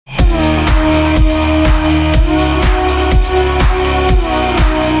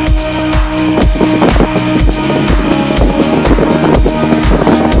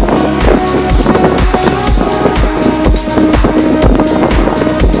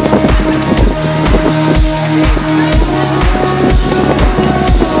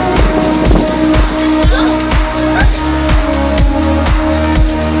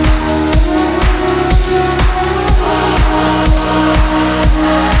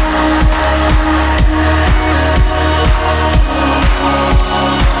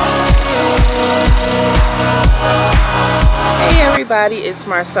everybody, it's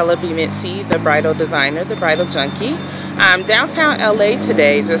Marcella B. Mitzi, the bridal designer, the bridal junkie. I'm downtown LA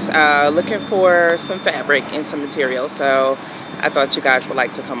today, just looking for some fabric and some material, so I thought you guys would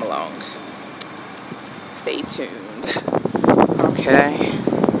like to come along. Stay tuned. Okay,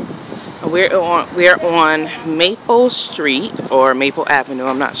 we're on Maple Street or Maple Avenue.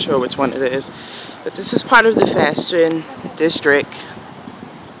 I'm not sure which one it is, but this is part of the fashion district,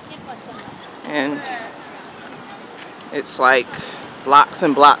 and it's like blocks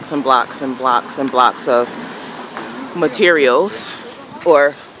and blocks and blocks and blocks and blocks of materials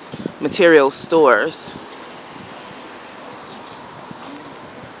or material stores.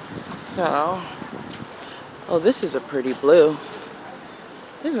 So, oh, this is a pretty blue,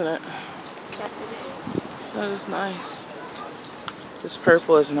 isn't it? That is nice. This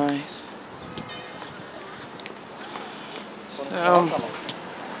purple is nice.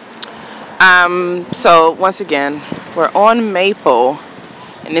 So once again, we're on Maple,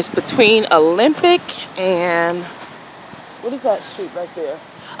 and it's between Olympic and, what is that street right there?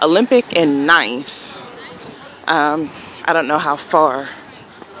 Olympic and 9th. I don't know how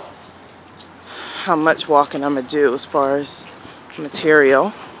much walking I'm gonna do as far as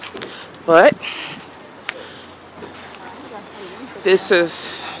material, but this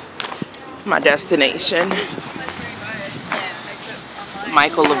is my destination,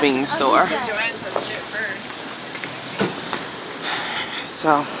 Michael Levine store.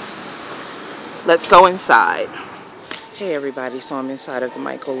 So let's go inside. Hey everybody, so I'm inside of the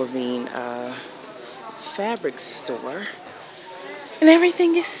Michael Levine fabric store, and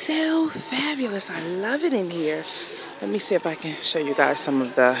everything is so fabulous. I love it in here. Let me see if I can show you guys some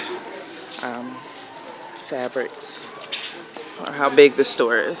of the fabrics, or how big the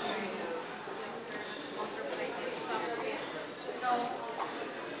store is.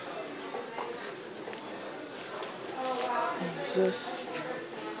 What is this?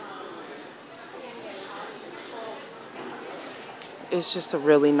 It's just a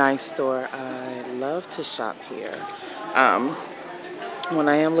really nice store. I love to shop here. When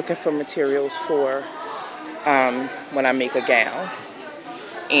I am looking for materials for when I make a gown,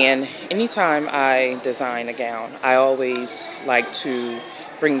 and anytime I design a gown, I always like to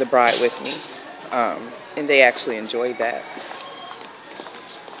bring the bride with me, and they actually enjoy that.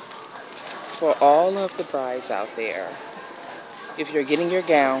 For all of the brides out there, if you're getting your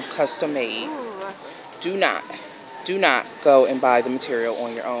gown custom made, do not go and buy the material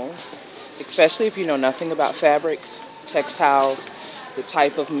on your own, especially if you know nothing about fabrics, textiles, the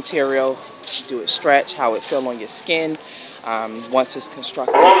type of material, do it stretch, how it feel on your skin, once it's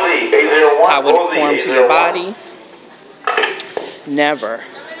constructed, how would it form to your body. Never,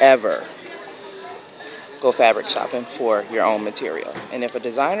 ever go fabric shopping for your own material. And if a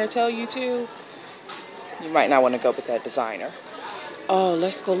designer tell you to, you might not want to go with that designer. Oh,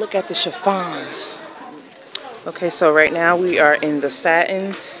 let's go look at the chiffons. Okay, so right now we are in the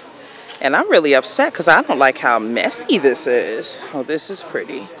satins, and I'm really upset because I don't like how messy this is. Oh, this is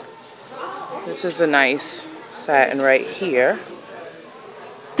pretty. This is a nice satin right here.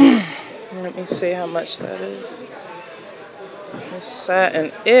 Let me see how much that is. This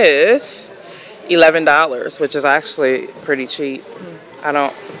satin is $11, which is actually pretty cheap.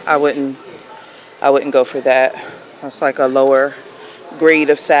 I wouldn't go for that. That's like a lower grade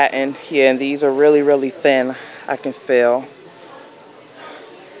of satin. Yeah, and these are really, really thin. I can feel.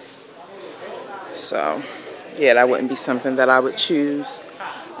 So, yeah, that wouldn't be something that I would choose.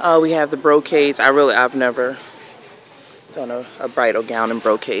 We have the brocades. I've never done a bridal gown in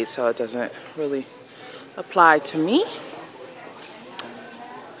brocade, so it doesn't really apply to me.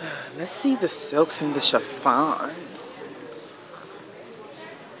 Let's see the silks and the chiffons.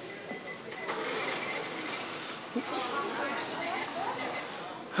 Oops.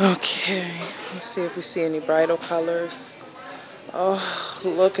 Okay, let's see if we see any bridal colors. Oh,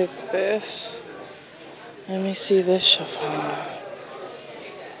 look at this. Let me see this chiffon.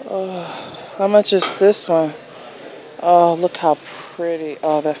 Oh, how much is this one? Oh, look how pretty.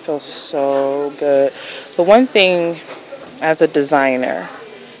 Oh, that feels so good. The one thing as a designer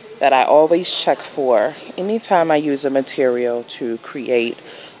that I always check for anytime I use a material to create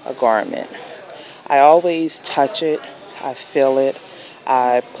a garment, I always touch it, I feel it,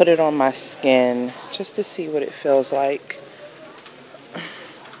 I put it on my skin just to see what it feels like.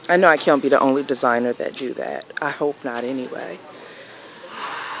 I know I can't be the only designer that do that. I hope not anyway.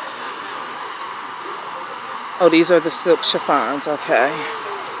 Oh, these are the silk chiffons, okay.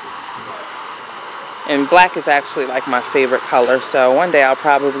 And black is actually like my favorite color, so one day I'll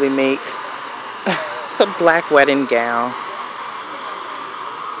probably make a black wedding gown.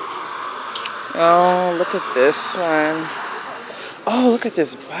 Oh, look at this one. Oh, look at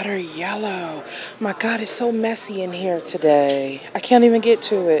this butter yellow. My God, it's so messy in here today. I can't even get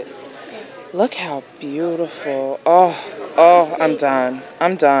to it. Look how beautiful. Oh, I'm done.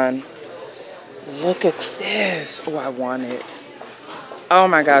 I'm done. Look at this. Oh, I want it. Oh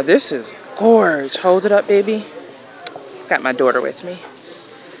my God, this is gorge. Hold it up, baby. Got my daughter with me.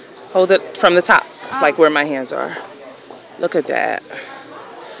 Hold it from the top, like where my hands are. Look at that.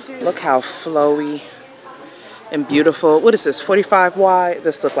 Look how flowy and beautiful. What is this, 45 wide?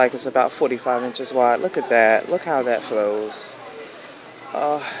 This looks like it's about 45 inches wide. Look at that. Look how that flows.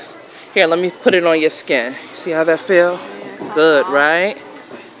 Oh, here, let me put it on your skin. See how that feel? Good, right?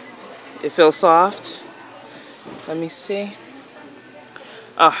 It feels soft. Let me see.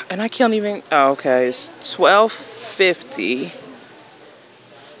 Oh, and I can't even. Oh, okay. It's $12.50.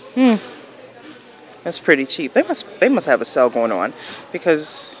 That's pretty cheap. They must have a sale going on,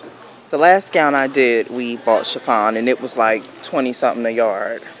 because the last gown I did, we bought chiffon, and it was like 20 something a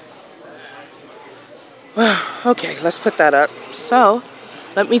yard. Okay, let's put that up. So,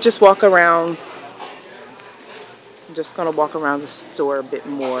 let me just walk around. I'm just gonna walk around the store a bit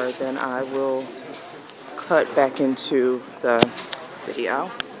more, then I will cut back into the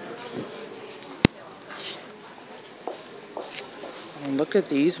video. And look at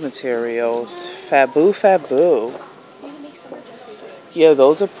these materials. Fabu. Yeah,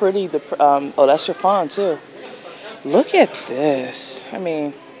 those are pretty. Oh, that's chiffon too. Look at this. I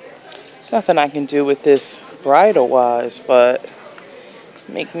mean, there's nothing I can do with this bridal-wise, but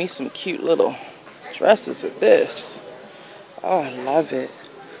make me some cute little dresses with this. Oh, I love it.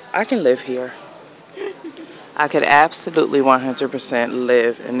 I can live here. I could absolutely 100%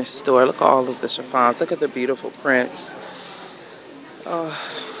 live in this store. Look at all of the chiffons. Look at the beautiful prints. Oh,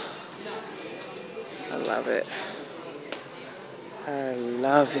 I love it. I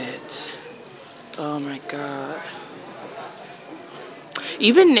love it. Oh my God.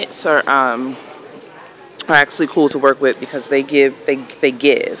 Even knits are actually cool to work with, because they give.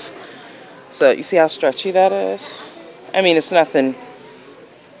 So you see how stretchy that is? I mean, it's nothing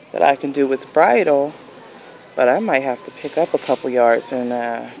that I can do with bridal, but I might have to pick up a couple yards and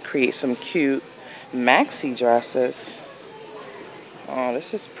create some cute maxi dresses. Oh,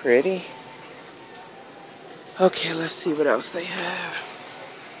 this is pretty. Okay, let's see what else they have.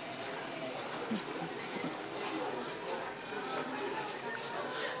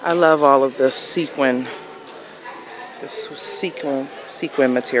 I love all of the sequin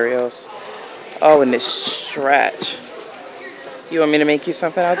materials. Oh, and this stretch. You want me to make you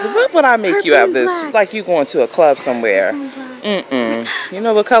something out of this? What would I make you out of this? Like you going to a club somewhere. You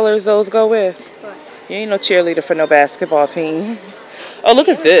know what colors those go with? You ain't no cheerleader for no basketball team. Oh, look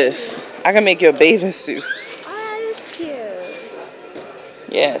at this. I can make you a bathing suit. Oh, that's cute.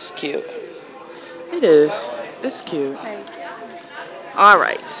 Yeah, it's cute. It is. It's cute.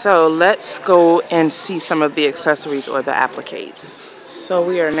 Alright, so let's go and see some of the accessories or the appliques. So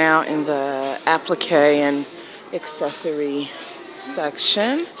we are now in the applique and accessory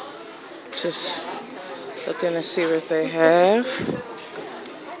section. Just looking to see what they have.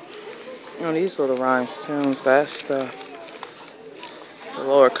 Oh, these little rhinestones, that's the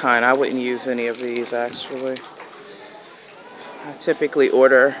lower kind. I wouldn't use any of these actually. I typically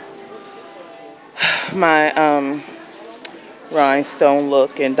order my rhinestone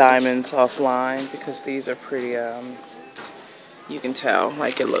look and diamonds offline, because these are pretty, you can tell,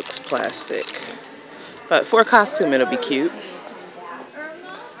 like it looks plastic. But for a costume, it'll be cute.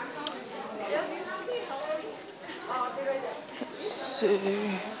 Let's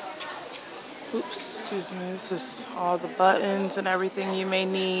see. Oops, excuse me. This is all the buttons and everything you may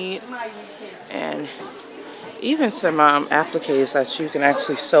need. And even some appliques that you can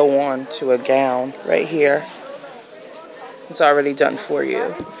actually sew on to a gown right here. It's already done for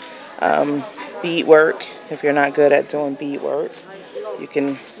you. Beadwork, if you're not good at doing beadwork, you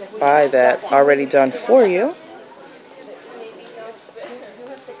can buy that already done for you.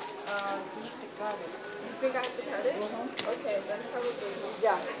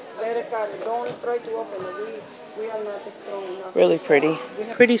 Really pretty.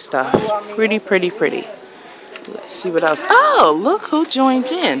 Pretty stuff. Pretty. Let's see what else. Oh, look who joined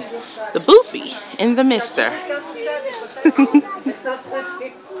in. The Boofy and the Mister.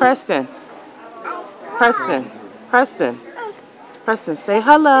 Preston, say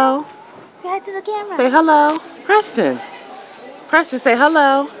hello. Say hi to the camera. Say hello. Preston, say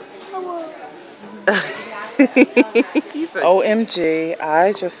hello. Hello. OMG,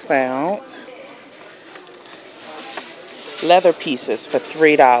 I just found leather pieces for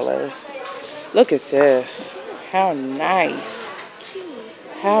 $3. Look at this. How nice.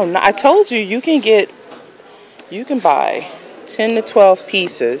 I told you, you can buy 10 to 12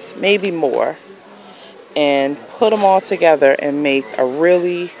 pieces, maybe more, and put them all together and make a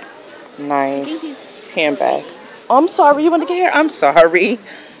really nice handbag. Oh, I'm sorry, you want to get here? I'm sorry.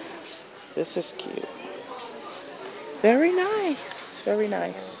 This is cute. Very nice. Very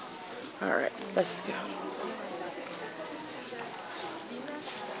nice. All right, let's go.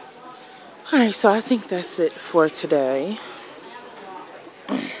 All right, so I think that's it for today.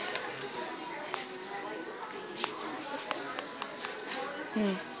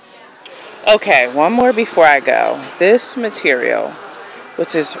 Okay, one more before I go. This material,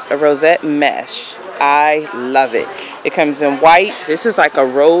 which is a rosette mesh, I love it. It comes in white. This is like a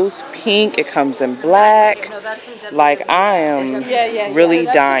rose pink. It comes in black. Like, I am really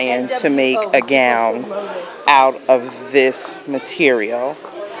dying to make a gown out of this material.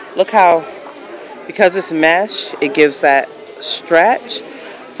 Look how, because it's mesh, it gives that stretch.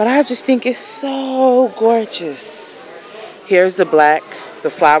 But I just think it's so gorgeous. Here's the black. The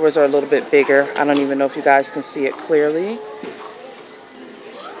flowers are a little bit bigger. I don't even know if you guys can see it clearly.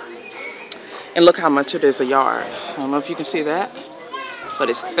 And look how much it is a yard. I don't know if you can see that, but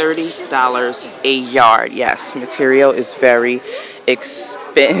it's $30 a yard. Yes, material is very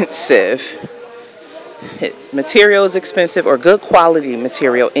expensive. Material is expensive, or good quality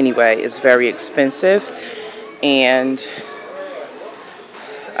material anyway is very expensive. And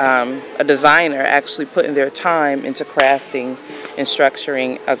a designer actually putting their time into crafting and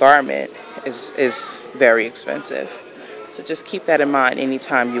structuring a garment is very expensive. So just keep that in mind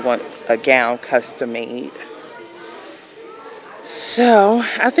anytime you want a gown custom made. So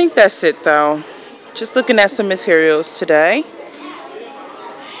I think that's it though. Just looking at some materials today.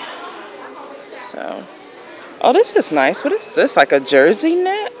 So, oh, this is nice. What is this? Like a jersey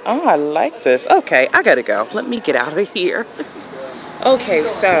net? Oh, I like this. Okay, I gotta go. Let me get out of here. Okay,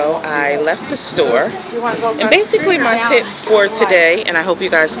 so I left the store, and basically my tip for today, and I hope you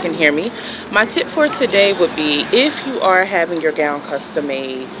guys can hear me, my tip for today would be, if you are having your gown custom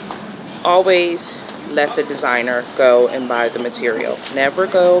made, always let the designer go and buy the material. Never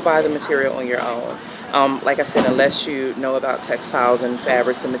go buy the material on your own. Like I said, unless you know about textiles and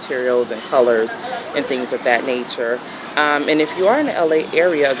fabrics and materials and colors and things of that nature. And if you are in the LA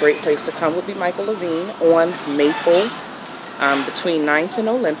area, a great place to come would be Michael Levine on Maple, between 9th and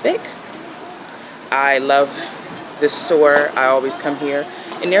Olympic. I love this store. I always come here.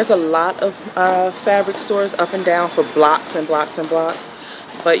 And there's a lot of fabric stores up and down for blocks and blocks and blocks.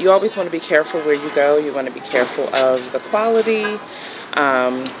 But you always want to be careful where you go. You want to be careful of the quality,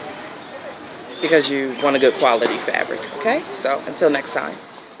 because you want a good quality fabric. Okay? So until next time.